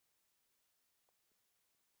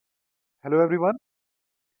Hello everyone,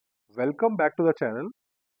 welcome back to the channel.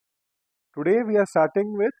 Today we are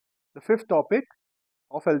starting with the fifth topic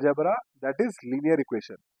of algebra, that is linear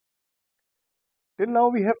equation. Till now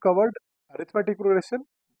we have covered arithmetic progression,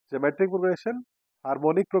 geometric progression,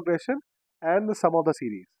 harmonic progression and the sum of the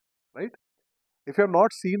series, right? If you have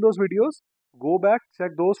not seen those videos, go back,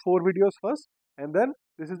 check those four videos first and then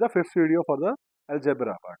this is the fifth video for the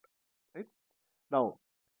algebra part, right? Now,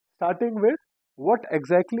 starting with what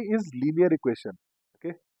exactly is linear equation,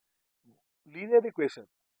 okay? Linear equation.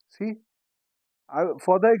 See,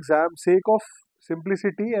 for the exam sake of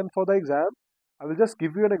simplicity and for the exam, I will just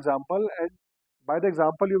give you an example, and by the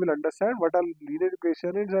example you will understand what a linear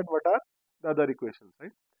equation is and what are the other equations,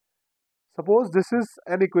 right? Suppose this is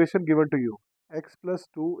an equation given to you, x plus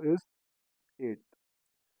 2 is 8.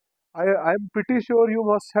 I'm pretty sure you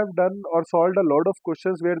must have done or solved a lot of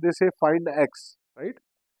questions where they say find x, right?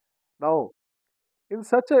 Now, in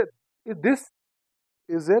such a, if this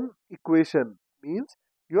is an equation, means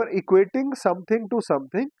you are equating something to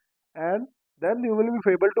something and then you will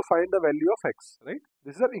be able to find the value of x, right?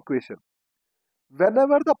 This is an equation.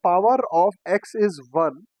 Whenever the power of x is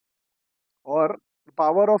 1 or the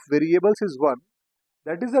power of variables is 1,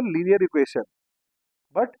 that is a linear equation.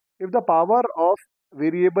 But if the power of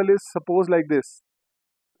variable is suppose like this,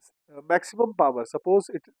 maximum power, suppose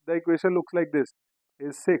the equation looks like this,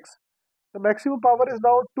 is 6. The maximum power is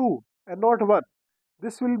now 2 and not 1.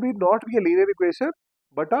 This will be not be a linear equation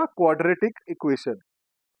but a quadratic equation,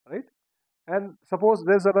 right? And suppose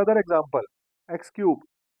there's another example, x cube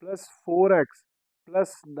plus 4x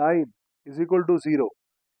plus 9 is equal to 0.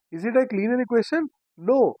 Is it a linear equation?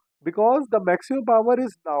 No, because the maximum power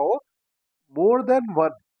is now more than 1,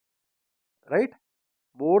 right?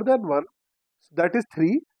 More than 1, so that is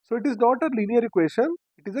 3. So it is not a linear equation,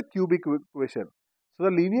 it is a cubic equation. So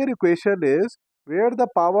the linear equation is where the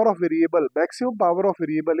power of variable, maximum power of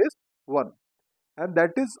variable is 1. And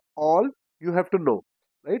that is all you have to know,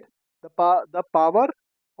 right? The power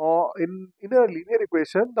in a linear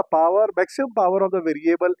equation, the power maximum power of the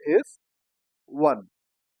variable is 1,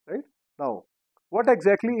 right? Now, what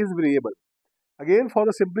exactly is variable? Again, for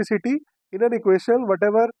the simplicity, in an equation,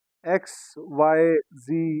 whatever x, y,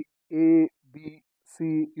 z, a, b,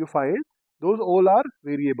 c you find, those all are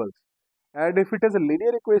variables. And if it is a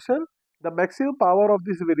linear equation, the maximum power of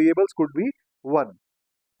these variables could be 1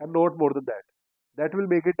 and not more than that. That will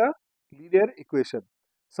make it a linear equation.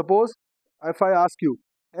 Suppose if I ask you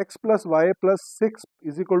x plus y plus 6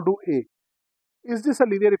 is equal to a. Is this a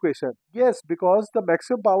linear equation? Yes, because the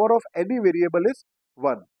maximum power of any variable is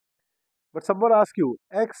 1. But someone asks you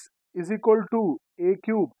x is equal to a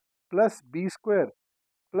cube plus b square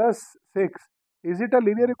plus 6. Is it a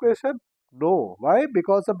linear equation? No. Why?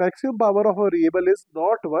 Because the maximum power of a variable is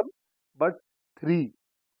not 1 but 3.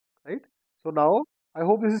 Right? So now I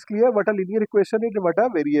hope this is clear what a linear equation is and what a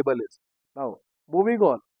variable is. Now moving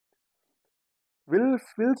on, we'll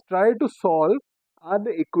try to solve an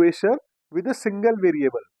equation with a single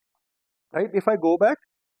variable. Right? If I go back,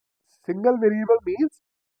 single variable means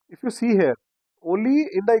if you see here, only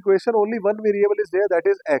in the equation only one variable is there, that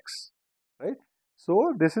is x. Right?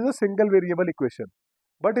 So this is a single variable equation.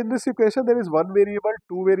 But in this equation there is one variable,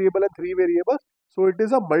 two variable and three variables. So it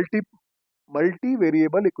is a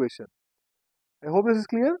multi-variable equation. I hope this is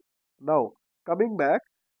clear. Now, coming back,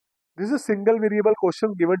 this is a single variable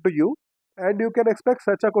question given to you and you can expect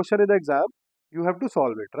such a question in the exam. You have to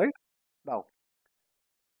solve it, right? Now,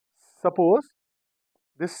 suppose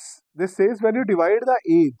this says when you divide the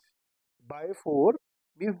age by 4,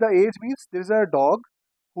 means the age means there is a dog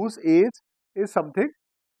whose age is something.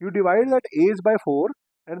 You divide that age by 4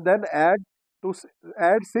 and then add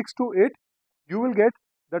 6 to it, you will get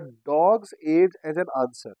the dog's age as an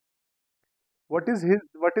answer. What is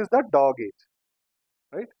the dog age?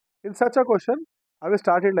 Right? In such a question, I will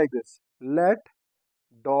start it like this. Let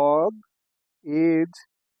dog age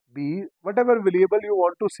be whatever variable you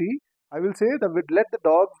want to see. I will say that let the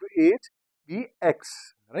dog age be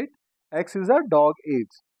x. Right? X is a dog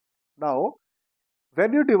age. Now,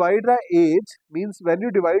 when you divide the age means when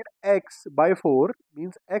you divide x by 4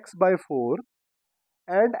 means x by 4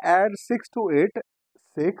 and add 6 to it,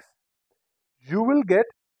 6, you will get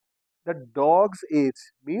the dog's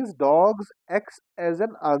age means dog's x as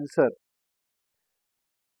an answer.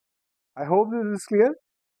 I hope this is clear.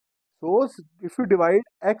 So, if you divide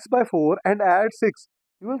x by 4 and add 6,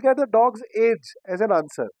 you will get the dog's age as an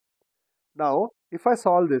answer. Now, if I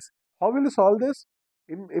solve this, how will you solve this?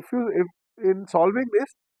 In solving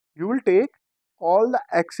this, you will take all the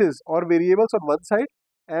x's or variables on one side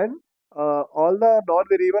and all the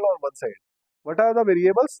non-variable on one side. What are the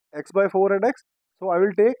variables? X by 4 and x. So I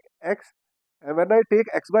will take x, and when I take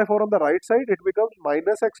x by 4 on the right side, it becomes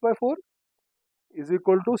minus x by 4 is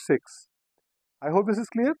equal to 6. I hope this is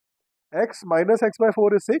clear. X minus x by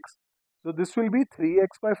 4 is 6. So this will be 3x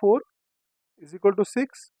by 4 is equal to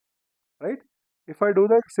 6, right? If I do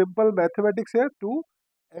the simple mathematics here,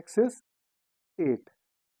 2x is 8.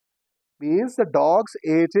 Means the dog's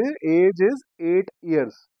age is 8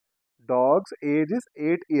 years. Dog's age is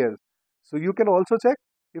 8 years. So you can also check,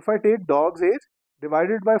 if I take dog's age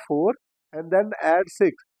divided by 4 and then add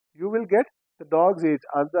 6, you will get the dog's age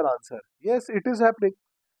as the answer. Yes, it is happening.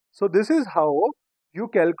 So this is how you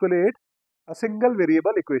calculate a single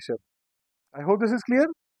variable equation. I hope this is clear.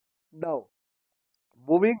 Now,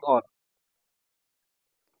 moving on.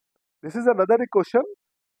 This is another equation.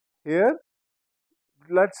 Here,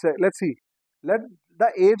 let's see. Let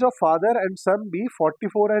the age of father and son be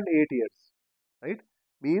 44 and 8 years. Right?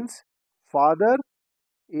 Means father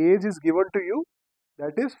age is given to you,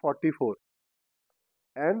 that is 44,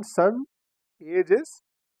 and son age is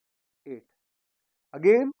 8.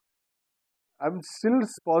 Again, I'm still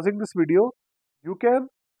pausing this video. You can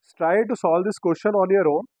try to solve this question on your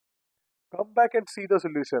own. Come back and see the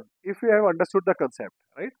solution if you have understood the concept,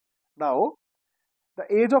 right? Now, the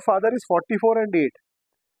age of father is 44 and 8.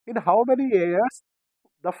 In how many years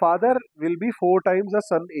the father will be 4 times the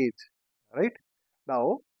son age, right?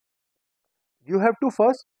 Now, you have to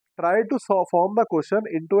first try to form the question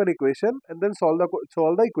into an equation and then solve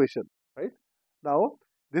the equation, right? Now,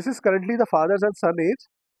 this is currently the father's and son age.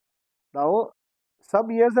 Now,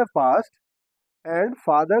 some years have passed and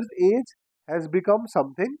father's age has become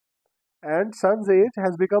something and son's age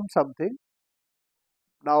has become something.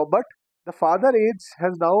 Now, but the father age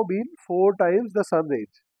has now been 4 times the son's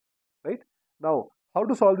age, right? Now, how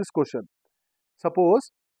to solve this question?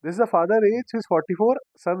 Suppose this is the father age is 44,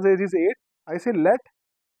 son's age is 8. I say let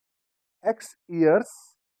x years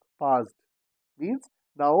passed. Means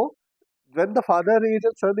now when the father age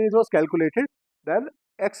and son age was calculated, then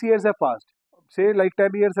x years have passed. Say like 10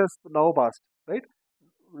 years has now passed, right?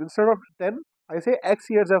 Instead of 10, I say x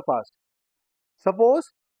years have passed. Suppose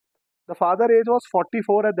the father age was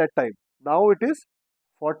 44 at that time. Now it is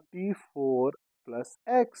 44 plus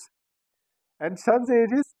x. And son's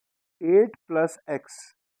age is 8 plus x.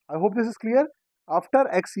 I hope this is clear. After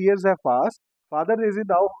x years have passed, father's age is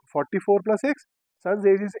now 44 plus x, son's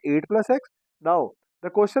age is 8 plus x. Now, the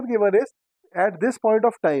question given is, at this point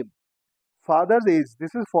of time, father's age,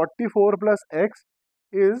 this is 44 plus x,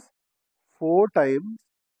 is 4 times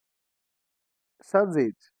son's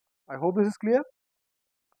age. I hope this is clear.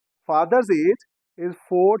 Father's age is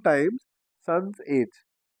 4 times son's age,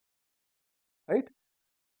 right?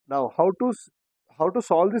 Now, how to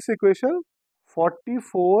solve this equation?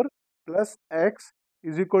 44 plus x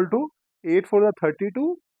is equal to 8 for the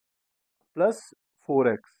 32 plus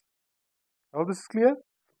 4x. Now this is clear.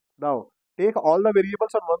 Now, take all the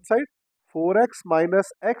variables on one side. 4x minus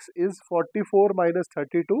x is 44 minus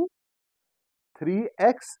 32.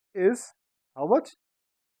 3x is how much?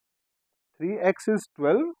 3x is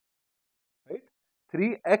 12, right?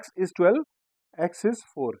 3x is 12, x is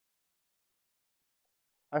 4.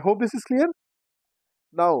 I hope this is clear.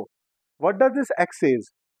 Now, what does this x says?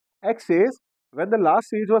 X says when the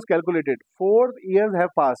last age was calculated, 4 years have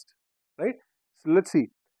passed, right? So let's see.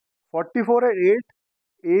 44 and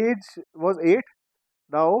 8, age was 8.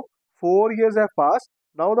 Now 4 years have passed.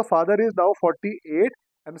 Now the father is now 48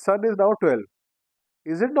 and son is now 12.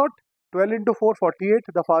 Is it not 12 into 4, 48?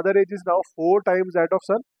 The father age is now 4 times that of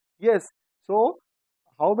son. Yes. So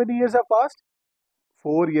how many years have passed?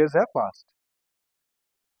 4 years have passed.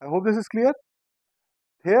 I hope this is clear.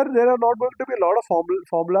 Here there are not going to be a lot of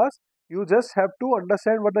formulas. You just have to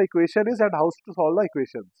understand what the equation is and how to solve the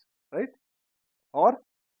equations, right? Or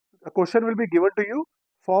a question will be given to you,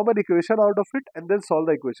 form an equation out of it and then solve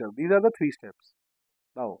the equation. These are the 3 steps.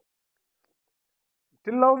 Now,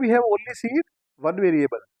 till now we have only seen one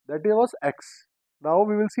variable, that was x. Now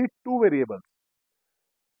we will see 2 variables.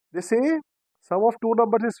 They say sum of 2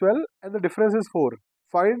 numbers is 12 and the difference is 4.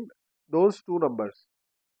 Find those 2 numbers,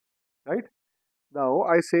 right? Now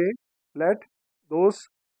I say let those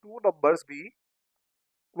 2 numbers be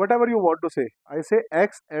whatever you want to say. I say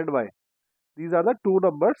x and y. These are the 2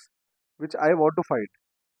 numbers which I want to find.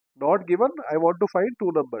 Not given, I want to find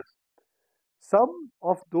 2 numbers. Sum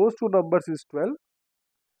of those 2 numbers is 12.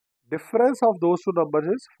 Difference of those 2 numbers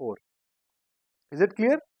is 4. Is it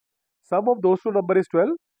clear? Sum of those 2 numbers is 12.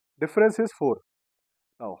 Difference is 4.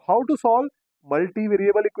 Now, how to solve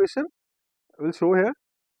multivariable equation? I will show here.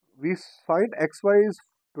 We find xy is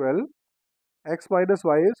 12. X minus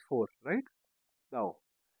y is 4. Right? Now,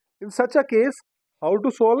 in such a case, how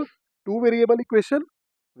to solve two variable equation,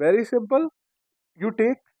 very simple. You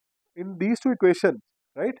take in these two equations,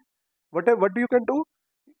 right? What you can do?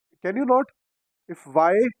 Can you not? If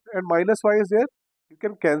y and minus y is there, you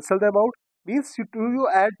can cancel them out. Means you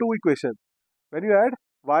add two equations. When you add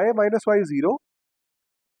y minus y is 0,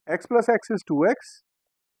 x plus x is 2x,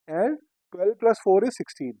 and 12 plus 4 is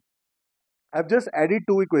 16. I've just added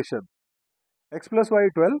two equations. X plus y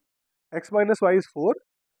is 12, x minus y is 4.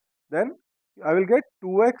 Then I will get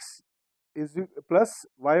 2x is plus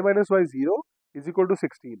y minus y 0 is equal to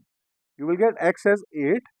 16. You will get x as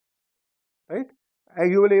 8, right?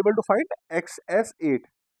 And you will able to find x as 8,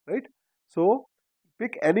 right? So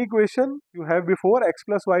pick any equation you have before x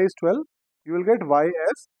plus y is 12, you will get y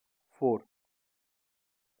as 4.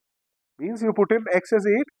 Means you put in x as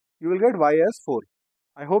 8, you will get y as 4.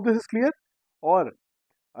 I hope this is clear. Or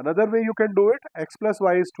another way you can do it, x plus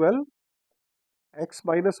y is 12, x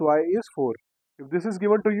minus y is 4. If this is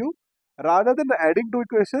given to you, rather than adding two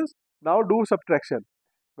equations, now do subtraction.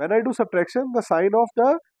 When I do subtraction, the sign of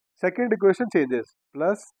the second equation changes.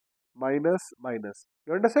 Plus, minus, minus.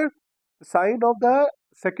 You understand? The sign of the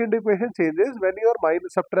second equation changes when you are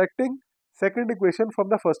subtracting second equation from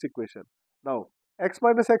the first equation. Now, x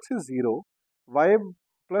minus x is 0. Y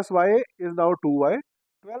plus y is now 2y.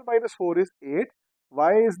 12 minus 4 is 8.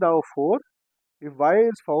 Y is now 4. If y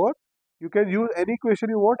is 4, you can use any equation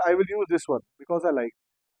you want. I will use this one because I like,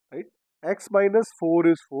 right? X minus 4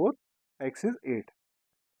 is 4. X is 8.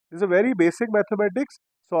 This is a very basic mathematics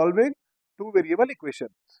solving two variable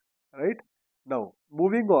equations, right? Now,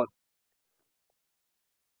 moving on.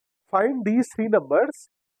 Find these three numbers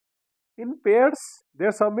in pairs.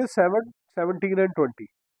 Their sum is 7, 17 and 20,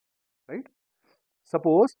 right?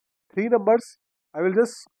 Suppose three numbers, I will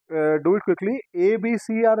just do it quickly. A, B,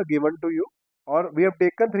 C are given to you, or we have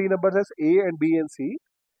taken three numbers as A and B and C.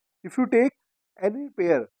 If you take any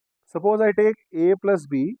pair, suppose I take A plus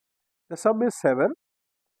B, the sum is 7.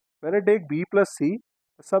 When I take B plus C,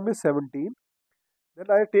 the sum is 17. Then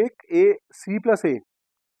I take C plus A,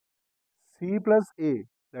 C plus A,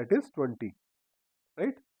 that is 20,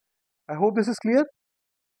 right? I hope this is clear.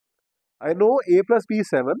 I know A plus B is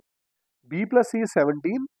 7, B plus C is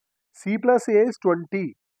 17, C plus A is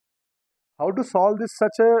 20. How to solve this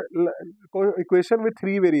such a equation with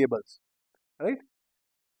three variables, right?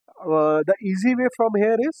 The easy way from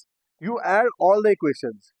here is you add all the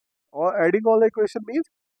equations. Or adding all the equation means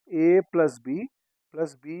A plus B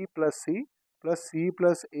plus B plus C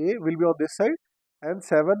plus A will be on this side, and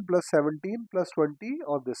 7 plus 17 plus 20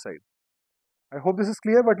 on this side. I hope this is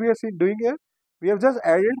clear what we are doing here. We have just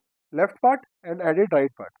added left part and added right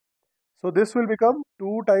part. So this will become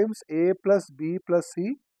 2 times A plus B plus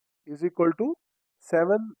C is equal to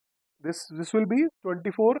 7. This will be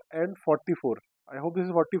 24 and 44. I hope this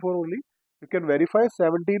is 44 only. You can verify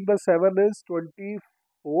 17 plus 7 is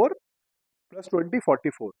 24 plus 20,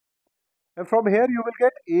 44. And from here you will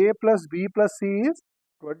get A plus B plus C is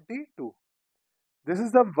 22. This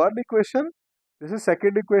is the one equation. This is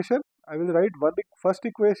second equation. I will write first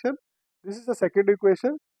equation. This is the second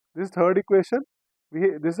equation. This is third equation.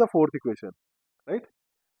 This is the fourth equation. Right?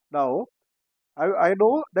 Now, I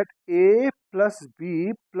know that A plus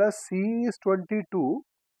B plus C is 22,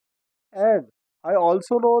 and I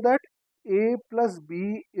also know that A plus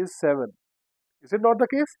B is 7. Is it not the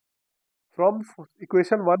case? From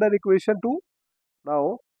equation 1 and equation 2.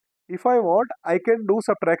 Now, if I want, I can do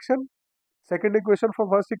subtraction. Second equation from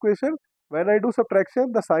first equation. When I do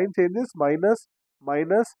subtraction, the sign changes minus,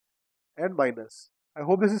 minus, and minus. I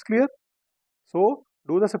hope this is clear. So,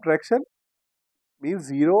 do the subtraction. Means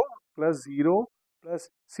 0 plus 0 plus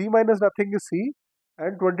C minus nothing is C,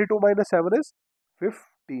 and 22 minus 7 is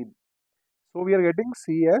 15. So we are getting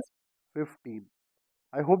C as 15.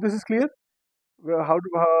 I hope this is clear. How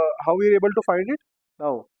we are able to find it?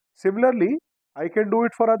 Now, similarly, I can do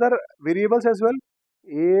it for other variables as well.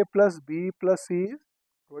 A plus B plus C is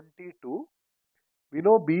 22. We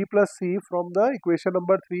know B plus C from the equation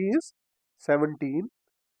number 3 is 17.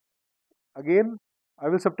 Again, I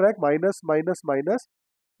will subtract minus, minus, minus.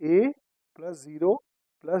 A plus 0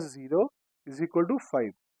 plus 0 is equal to 5,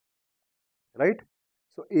 right?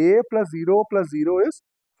 So A plus 0 is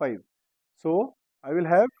 5. So I will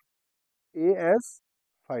have A as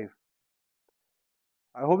 5.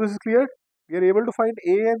 I hope this is clear. We are able to find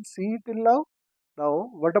A and C till now. Now,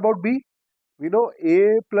 what about B? We know A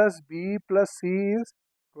plus B plus C is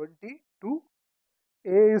 22.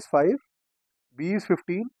 A is 5. B is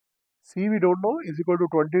 15. C we don't know is equal to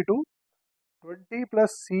 22. 20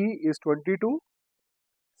 plus C is 22.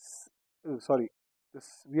 Sorry. This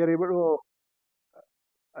we are able to,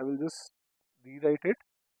 I will just rewrite it.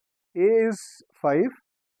 A is 5.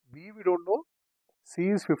 B we don't know. C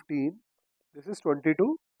is 15. This is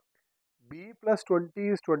 22. B plus 20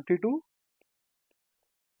 is 22.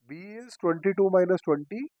 B is 22 minus 20.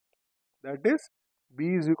 That is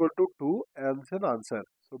B is equal to 2 as an answer.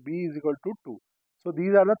 So B is equal to 2. So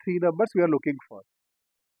these are the three numbers we are looking for.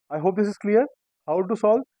 I hope this is clear. How to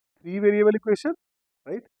solve three variable equation,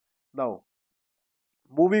 right? Now,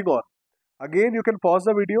 moving on. Again, you can pause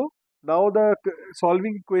the video. Now the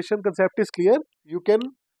solving equation concept is clear. You can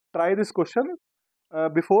try this question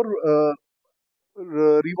before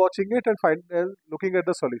rewatching it and looking at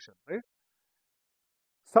the solution, right?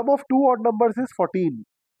 Sum of two odd numbers is 14.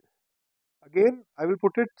 Again, I will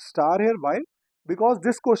put it star here. Why? Because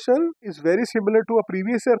this question is very similar to a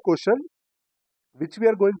previous year question which we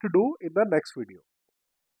are going to do in the next video.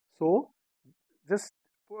 So, just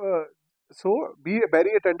uh, be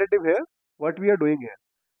very attentive here. What we are doing here.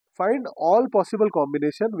 Find all possible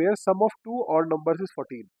combination where sum of two odd numbers is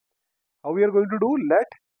 14. How we are going to do? Let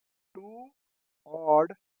two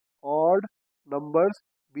odd numbers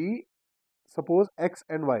be, suppose, x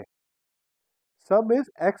and y. Sum is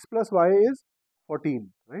x plus y is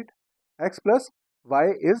 14, right? X plus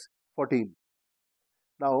y is 14.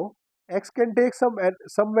 Now, x can take some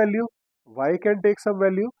value, y can take some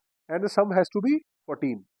value, and the sum has to be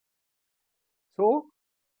 14. So,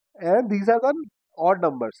 and these are the odd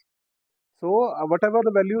numbers. So, whatever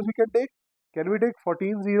the values we can we take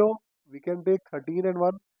 14 0, we can take 13 and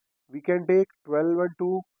 1, we can take 12 and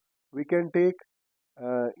 2, we can take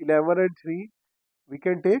 11 and 3, we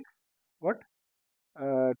can take what?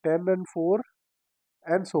 10 and 4,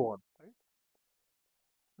 and so on. Right?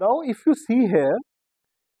 Now, if you see here,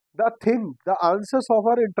 the answers of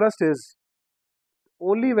our interest is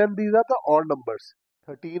only when these are the odd numbers,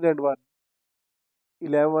 13 and 1,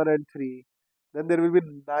 11 and 3, then there will be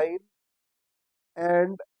 9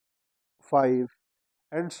 and 5,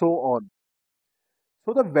 and so on.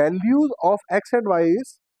 So the values of x and y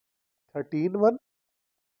is 13 1,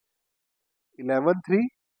 11 3,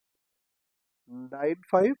 9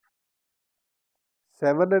 5,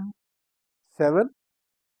 7 and 7,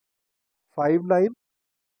 5 9,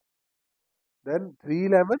 then 3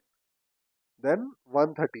 11, then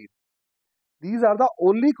 113. These are the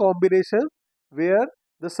only combinations where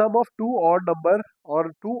the sum of two odd numbers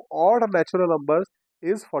or two odd natural numbers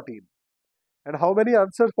is 14. And how many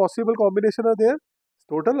answers possible combination are there?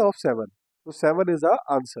 Total of 7. So 7 is the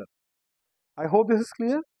answer. I hope this is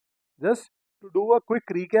clear. Just to do a quick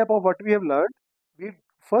recap of what we have learned,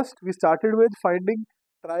 we started with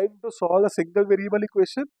trying to solve a single variable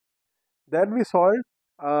equation. Then we solved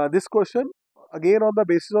this question again on the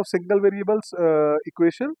basis of single variables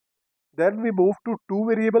equation. Then we moved to two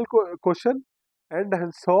variable question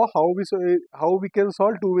and saw how we can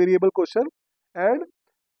solve two variable question. And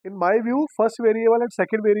in my view, first variable and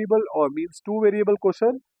second variable, or means two variable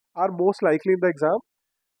question, are most likely in the exam.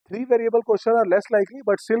 Three variable question are less likely,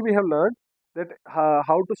 but still we have learned that how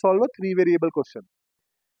to solve a three variable question.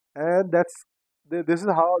 And this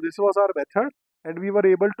was our method, and we were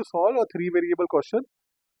able to solve a three variable question.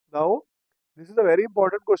 Now, this is a very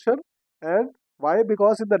important question, and why?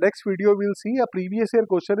 Because in the next video we'll see a previous year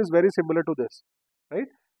question is very similar to this, right?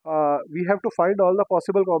 We have to find all the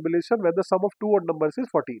possible combination when the sum of two odd numbers is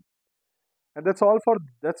 14. And that's all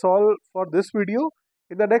for this video.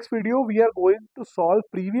 In the next video, we are going to solve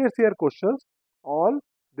previous year questions on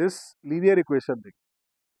this linear equation thing.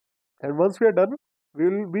 And once we are done, we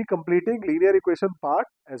will be completing linear equation part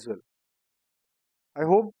as well. I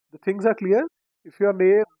hope the things are clear. If you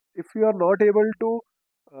are not able to,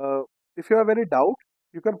 if you have any doubt,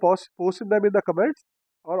 you can post them in the comments,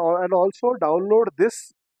 and also download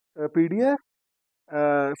this PDF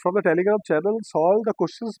from the Telegram channel. Solve the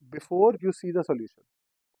questions before you see the solution.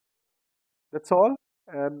 That's all,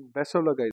 and best of luck, guys.